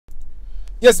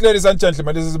Yes, ladies and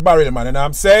gentlemen, this is Barry, man, and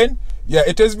I'm saying, yeah,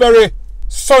 it is very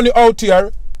sunny out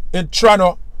here in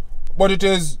Toronto, but it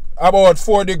is about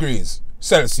 4 degrees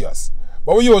Celsius.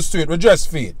 But we're used to it, we just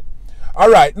feed.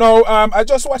 Alright, now, I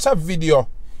just watched a video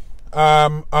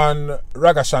on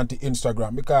Ragashanti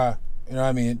Instagram, because, you know what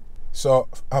I mean, so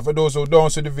for those who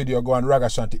don't see the video, go on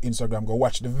Ragashanti Instagram, go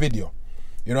watch the video.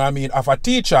 You know what I mean, of a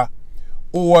teacher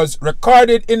who was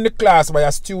recorded in the class by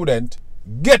a student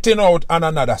getting out on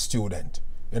another student.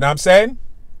 You know what I'm saying?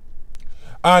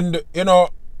 And, you know,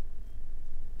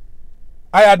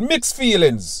 I had mixed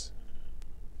feelings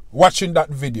watching that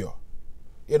video.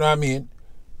 You know what I mean?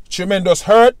 Tremendous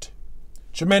hurt,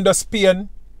 tremendous pain,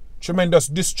 tremendous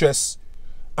distress,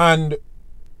 and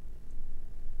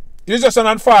it's just an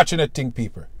unfortunate thing,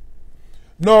 people.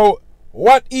 Now,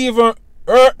 what even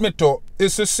hurt me to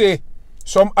is to say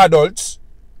some adults,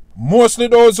 mostly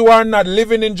those who are not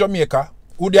living in Jamaica,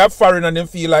 who they are foreign and they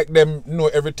feel like them know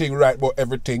everything right about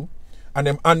everything, and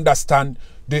them understand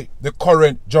the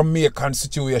current Jamaican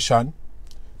situation,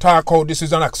 talk how this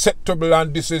is unacceptable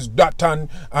and this is that and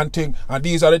thing, and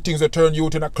these are the things that turn you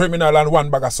into a criminal and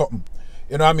one bag of something.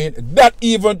 You know what I mean? That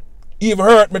even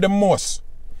hurt me the most.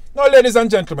 Now, ladies and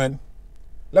gentlemen,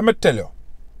 let me tell you,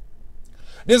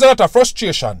 there's a lot of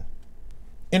frustration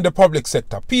in the public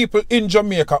sector. People in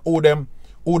Jamaica who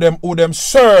them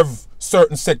serve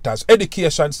certain sectors,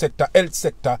 education sector, health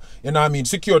sector, you know what I mean,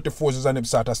 security forces and them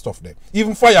sort of stuff there.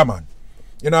 Even fireman,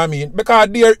 you know what I mean? Because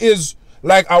there is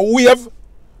like a wave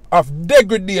of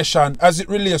degradation as it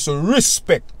relates to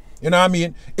respect. You know what I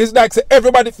mean? It's like say,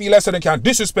 everybody feel like they can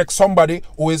disrespect somebody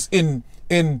who is in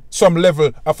some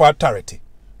level of authority.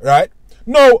 Right?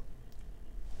 Now,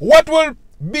 what will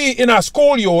be in a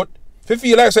school youth if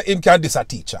you feel like him can diss a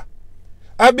teacher?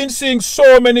 I've been seeing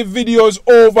so many videos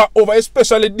over,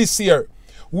 especially this year,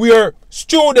 where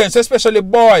students, especially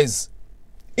boys,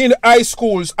 in high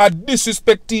schools are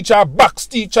disrespect teacher, box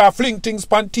teacher, fling things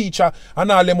pan teacher,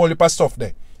 and all them only stuff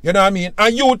there. You know what I mean?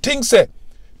 And you think, say,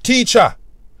 teacher,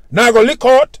 now go lick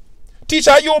out.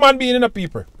 Teacher a human being in a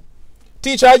people.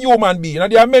 Teacher a human being.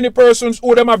 And there are many persons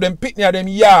who them have them pitney at them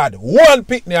yard. One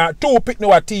pitney or two pitney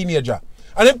or a teenager.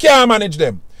 And them can't manage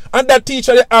them. And that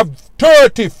teacher they have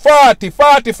 30, 40,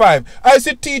 45. I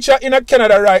see teacher in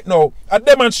Canada right now. I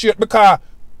demonstrate because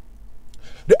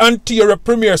the Ontario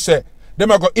Premier say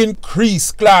them are going to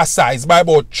increase class size by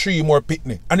about 3 more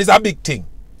pitney. And it's a big thing.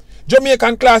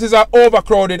 Jamaican classes are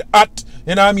overcrowded at,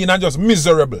 you know what I mean, and just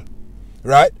miserable.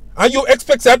 Right? And you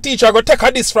expect a teacher to take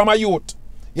a this from a youth.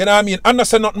 You know what I mean? And not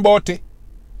say nothing about it.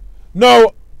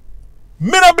 Now,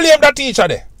 me not blame that teacher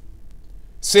there.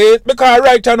 See, because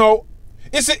right now,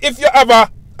 you see, if you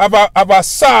have a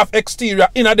soft exterior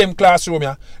in a them classroom,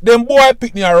 yeah, them boy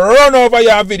pick me and run over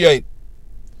here and video it.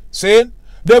 See?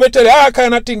 They will tell you all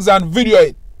kind of things and video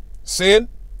it. See?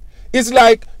 It's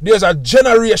like there's a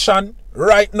generation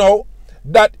right now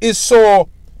that is so,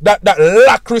 that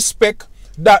lack respect,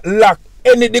 that lack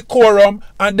any decorum,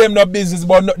 and them no business,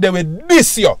 but no, they will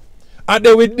diss you. And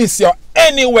they will diss you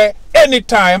anywhere,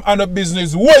 anytime, and the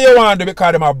business where you want to,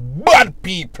 because them are bad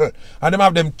people. And them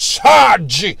have them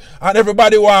charge. And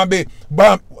everybody want to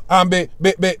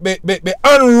be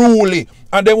unruly.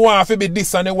 And they want to be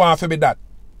this and they want to be that.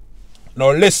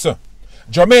 Now listen,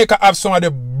 Jamaica have some of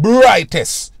the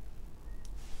brightest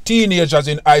teenagers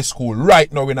in high school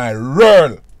right now in our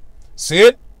world. See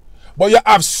it? But you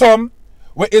have some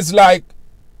where it's like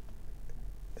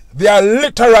they are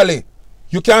literally,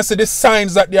 you can see the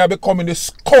signs that they are becoming the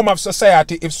scum of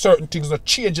society if certain things are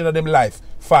changing in them life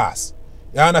fast.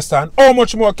 You understand? How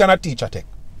much more can a teacher take?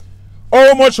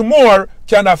 How much more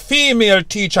can a female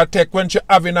teacher take when she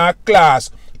have in her class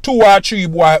 2 or 3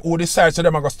 boys who decide so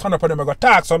them are going to stand up and them are going to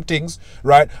talk some things,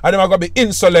 right? And them are going to be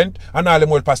insolent and all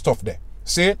them old stuff there.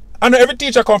 See? And every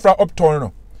teacher come from uptown, you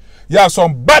know. You have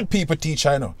some bad people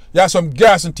teacher, you know. You have some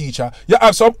garrison teacher. You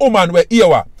have some woman where you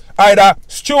are. Either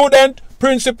student,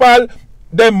 principal,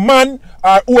 the man,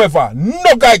 or whoever.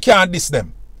 No guy can diss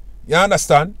them. You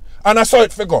understand? And I saw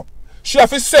it figure. She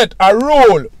have to set a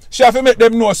rule. She have to make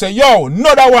them know, say, yo,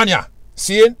 another one ya.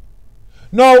 See?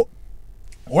 Now,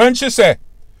 when she say,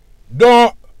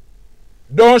 don't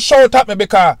shout at me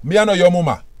because me I know your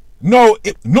mama. No,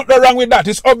 nothing wrong with that.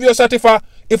 It's obvious that if a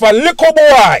little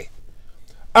boy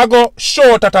I go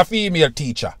shout at a female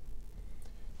teacher,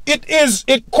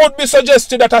 it could be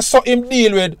suggested that I saw him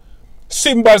deal with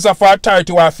symbols of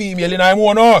authority or a female in him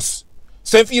own house.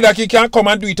 So he feel like he can come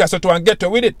and do it as to and get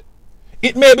away with it.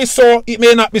 It may be so, it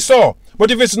may not be so.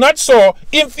 But if it's not so,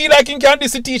 him feel like he can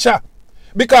diss the teacher.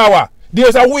 Because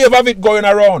there's a wave of it going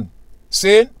around.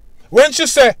 See? When she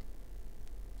say,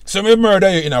 so me murder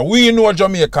you, you know, we know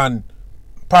Jamaican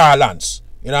parlance.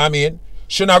 You know what I mean?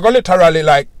 She not go literally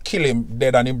like kill him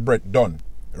dead and him breath done.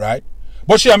 Right?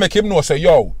 But she make him know say,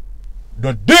 yo,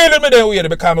 don't deal with me that way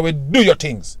because I will do your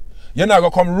things. You're not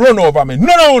going to come run over me.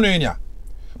 No, in ya.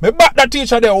 Me back the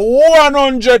teacher there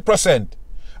 100%.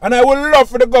 And I would love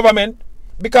for the government,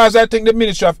 because I think the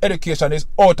Ministry of Education is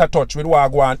out of touch with what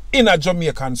going on in a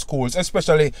Jamaican schools,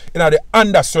 especially in the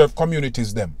underserved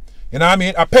communities them. You know what I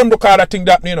mean? A Pembroke that thing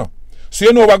that, you know. So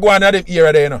you know what going on in the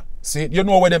area there, you know. See, you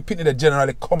know where them pitney they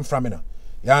generally come from, you know.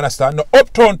 You understand? No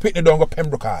uptown pitney don't go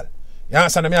Pembroke. You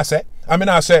understand what I say? I mean,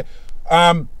 I say,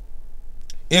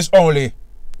 it's only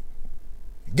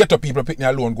ghetto people pitney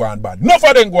alone go on bad. Enough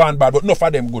of them go on bad, but enough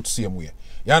of them good same way.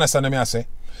 You understand what I say?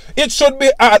 It should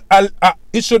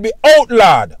be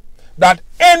outlawed that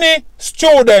any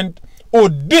student who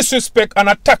disrespect and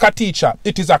attack a teacher,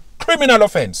 it is a criminal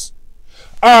offense.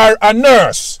 Or a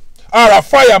nurse, or a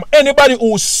fireman, anybody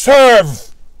who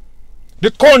serve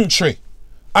the country,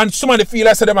 and somebody feel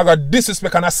like them are going to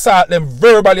disrespect and assault them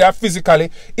verbally or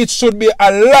physically, it should be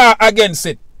a law against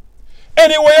it.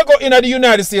 Anywhere you go in the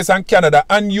United States and Canada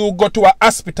and you go to a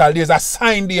hospital, there's a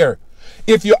sign there.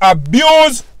 If you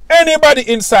abuse anybody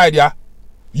inside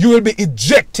you will be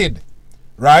ejected,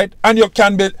 right? And you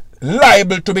can be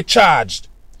liable to be charged.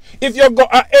 If you go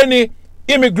at any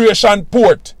immigration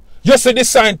port, you see the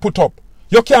sign put up,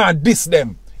 you can't diss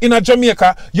them. In a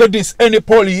Jamaica, you diss any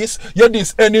police, you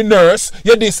diss any nurse,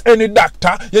 you diss any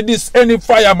doctor, you diss any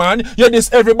fireman, you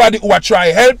diss everybody who are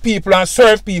trying to help people and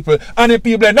serve people. And if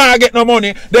people not get no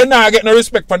money, they not get no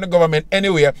respect from the government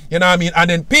anywhere. You know what I mean? And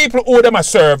then people who them a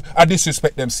serve, I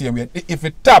disrespect them same way. If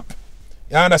it tap,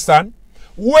 you understand?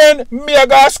 When me I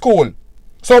go to school,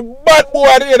 some bad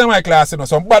boy in my class, you know,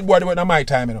 some bad boy in my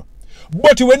time, you know.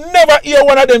 But you will never hear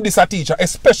one of them diss a teacher,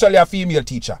 especially a female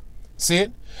teacher. See?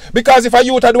 Because if a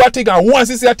youth do a thing and once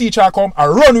you see a teacher come, a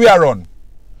run, we are run.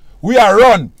 We are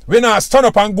run. We not stand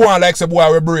up and go on like say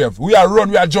boy we brave. We are run,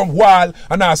 we are jump wall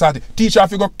and now start. Teacher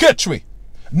if you go catch we.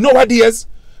 Nowadays,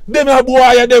 them a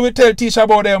boy they will tell teacher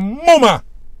about their mama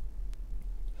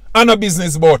and a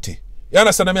business about it. You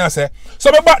understand what I say?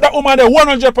 So me back that woman there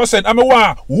 100%. I mean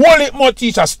want hold it more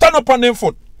teacher, stand up on them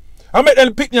foot. I make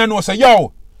them pick me and know say,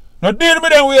 yo, no deal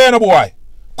with them way, no boy.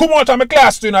 Come out of my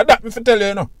class to you know, that me for tell you,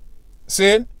 you know.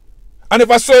 See? And if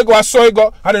I saw you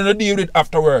go, I don't deal with it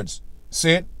afterwards.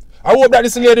 See? I hope that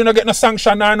this lady don't get no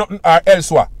sanction or nothing or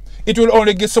elsewhere. It will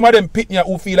only give some of them pitney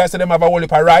who feel like them have a whole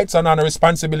heap of rights and a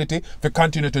responsibility to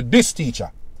continue to this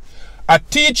teacher. A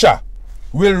teacher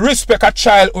will respect a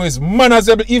child who is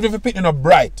manageable, even if the pitney not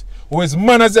bright, who is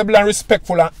manageable and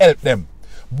respectful and help them.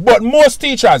 But most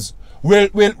teachers will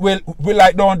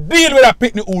like don't deal with a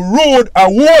pitney who rude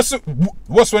or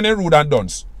worse when they rude and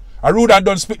dunce. A rude and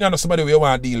dunce pitney and somebody we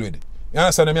want to deal with. You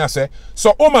understand what I say?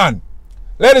 So, woman,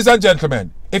 ladies and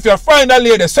gentlemen, if you find a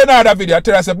lady, send her that video,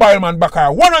 tell her say Barrelman back her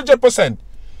 100%.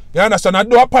 You understand? And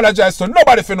don't apologize to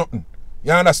nobody for nothing.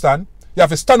 You understand? You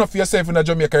have to stand up for yourself in the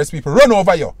Jamaica as people run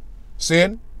over you.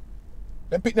 Saying?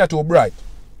 Them pitney are too bright.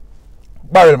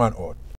 Barrelman out.